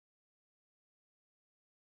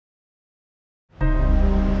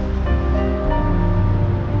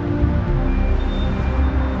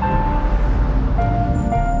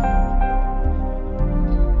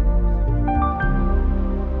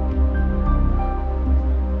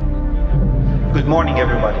Good morning,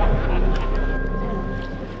 everybody.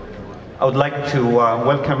 I would like to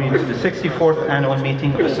welcome you to the 64th annual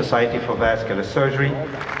meeting of the Society for Vascular Surgery.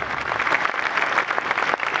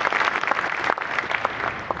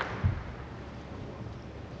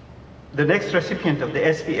 The next recipient of the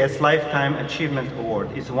SVS Lifetime Achievement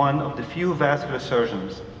Award is one of the few vascular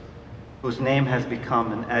surgeons whose name has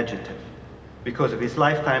become an adjective because of his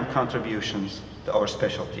lifetime contributions to our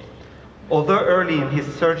specialty. Although early in his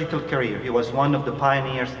surgical career, he was one of the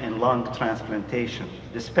pioneers in lung transplantation,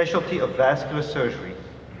 the specialty of vascular surgery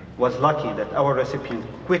was lucky that our recipient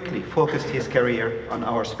quickly focused his career on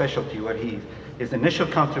our specialty, where his initial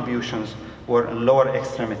contributions were in lower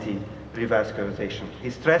extremity revascularization. He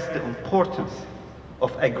stressed the importance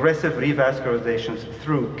of aggressive revascularizations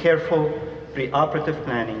through careful preoperative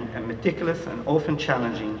planning and meticulous and often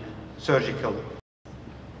challenging surgical.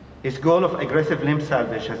 His goal of aggressive limb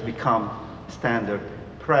salvage has become standard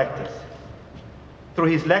practice.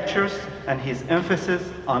 Through his lectures and his emphasis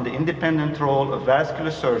on the independent role of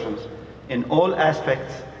vascular surgeons in all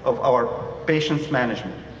aspects of our patients'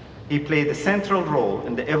 management, he played a central role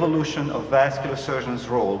in the evolution of vascular surgeons'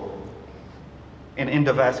 role in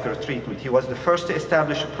endovascular treatment. He was the first to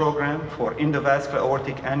establish a program for endovascular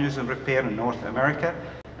aortic aneurysm repair in North America,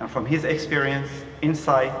 and from his experience,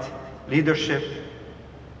 insight, leadership,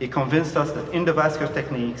 he convinced us that endovascular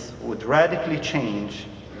techniques would radically change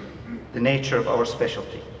the nature of our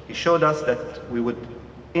specialty. He showed us that we would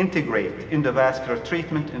integrate endovascular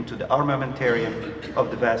treatment into the armamentarium of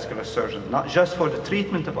the vascular surgeon, not just for the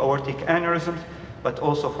treatment of aortic aneurysms, but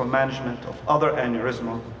also for management of other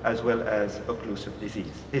aneurysmal as well as occlusive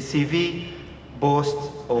disease. His CV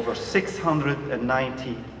boasts over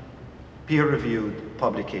 690 peer-reviewed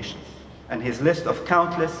publications, and his list of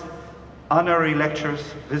countless honorary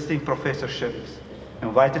lectures, visiting professorships,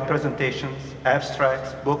 invited presentations,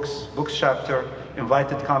 abstracts, books chapter,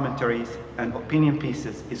 invited commentaries, and opinion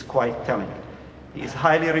pieces is quite telling. He is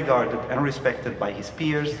highly regarded and respected by his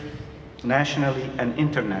peers, nationally and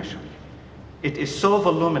internationally. It is so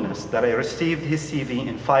voluminous that I received his CV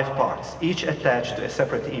in 5 parts, each attached to a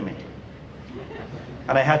separate email.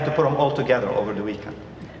 And I had to put them all together over the weekend.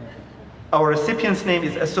 Our recipient's name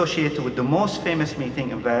is associated with the most famous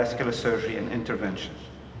meeting in vascular surgery and intervention.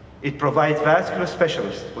 It provides vascular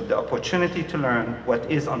specialists with the opportunity to learn what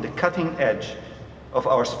is on the cutting edge of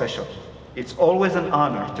our specialty. It's always an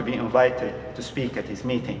honor to be invited to speak at his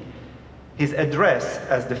meeting. His address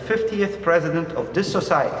as the 50th president of this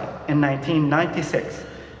society in 1996,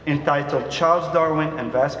 entitled Charles Darwin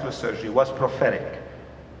and Vascular Surgery, was prophetic,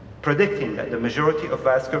 predicting that the majority of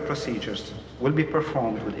vascular procedures will be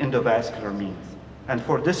performed with endovascular means. And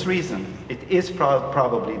for this reason, it is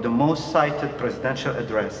probably the most cited presidential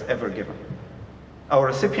address ever given. Our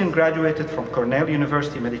recipient graduated from Cornell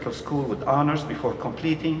University Medical School with honors before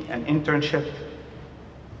completing an internship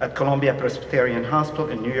at Columbia Presbyterian Hospital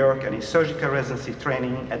in New York and his surgical residency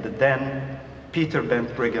training at the then Peter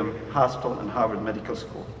Bent Brigham Hospital and Harvard Medical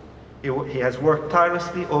School. He has worked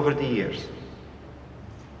tirelessly over the years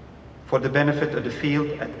for the benefit of the field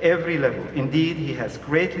at every level. Indeed, he has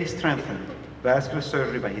greatly strengthened vascular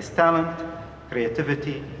surgery by his talent,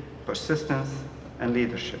 creativity, persistence, and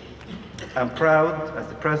leadership. I'm proud, as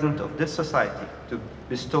the president of this society, to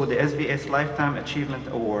bestow the SVS Lifetime Achievement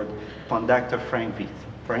Award upon Dr. Frank Veith.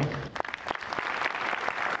 Frank?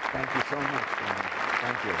 Thank you so much.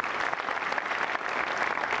 Thank you.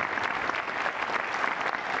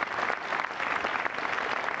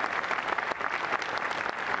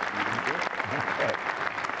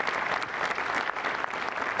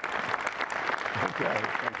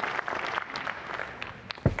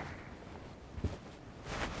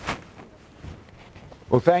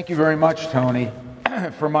 Well, thank you very much, Tony.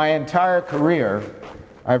 For my entire career,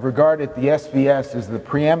 I've regarded the SVS as the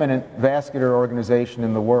preeminent vascular organization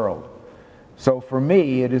in the world. So for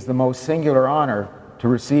me, it is the most singular honor to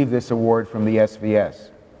receive this award from the SVS.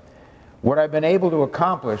 What I've been able to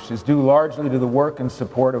accomplish is due largely to the work and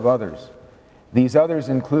support of others. These others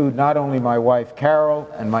include not only my wife Carol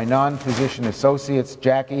and my non-physician associates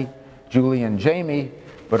Jackie, Julie, and Jamie,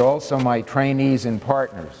 but also my trainees and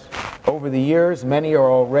partners. Over the years, many are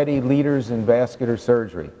already leaders in vascular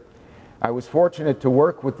surgery. I was fortunate to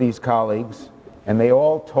work with these colleagues, and they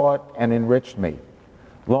all taught and enriched me.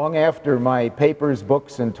 Long after my papers,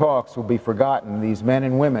 books, and talks will be forgotten, these men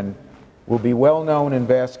and women will be well known in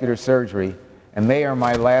vascular surgery, and they are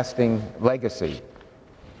my lasting legacy.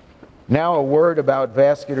 Now a word about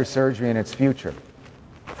vascular surgery and its future.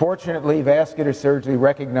 Fortunately, vascular surgery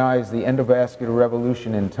recognized the endovascular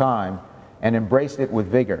revolution in time and embraced it with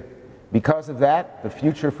vigor. Because of that, the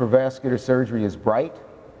future for vascular surgery is bright.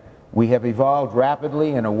 We have evolved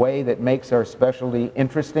rapidly in a way that makes our specialty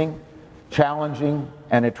interesting, challenging,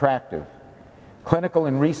 and attractive. Clinical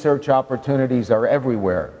and research opportunities are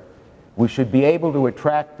everywhere. We should be able to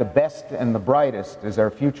attract the best and the brightest as our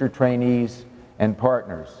future trainees and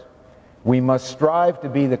partners. We must strive to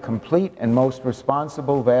be the complete and most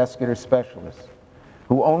responsible vascular specialists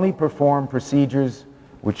who only perform procedures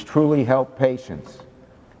which truly help patients.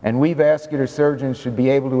 And we vascular surgeons should be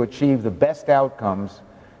able to achieve the best outcomes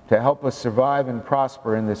to help us survive and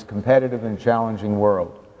prosper in this competitive and challenging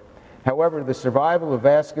world. However, the survival of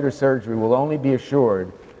vascular surgery will only be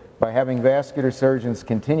assured by having vascular surgeons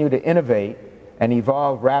continue to innovate and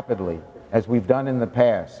evolve rapidly, as we've done in the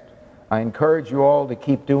past. I encourage you all to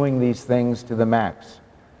keep doing these things to the max.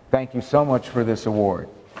 Thank you so much for this award.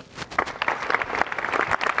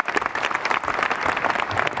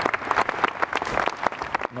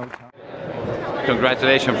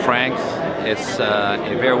 Congratulations, Frank. It's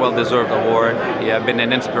a very well-deserved award. You have been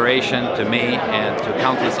an inspiration to me and to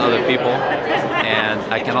countless other people, and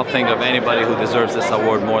I cannot think of anybody who deserves this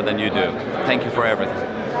award more than you do. Thank you for everything.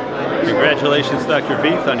 Congratulations, Dr.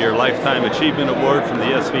 Veith, on your Lifetime Achievement Award from the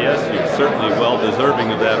SVS. You're certainly well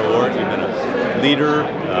deserving of that award. You've been a leader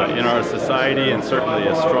in our society and certainly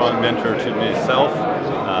a strong mentor to myself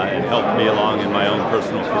and helped me along in my own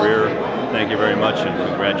personal career. Thank you very much and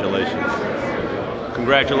congratulations.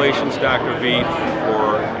 Congratulations, Dr. Veith,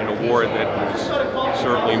 for an award that was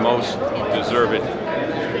certainly most deserved.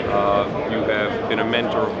 You have been a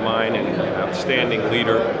mentor of mine and an outstanding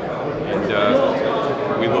leader, and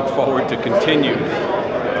we look forward to continued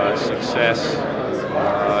success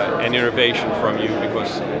and innovation from you,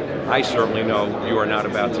 because I certainly know you are not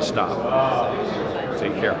about to stop.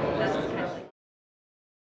 Take care.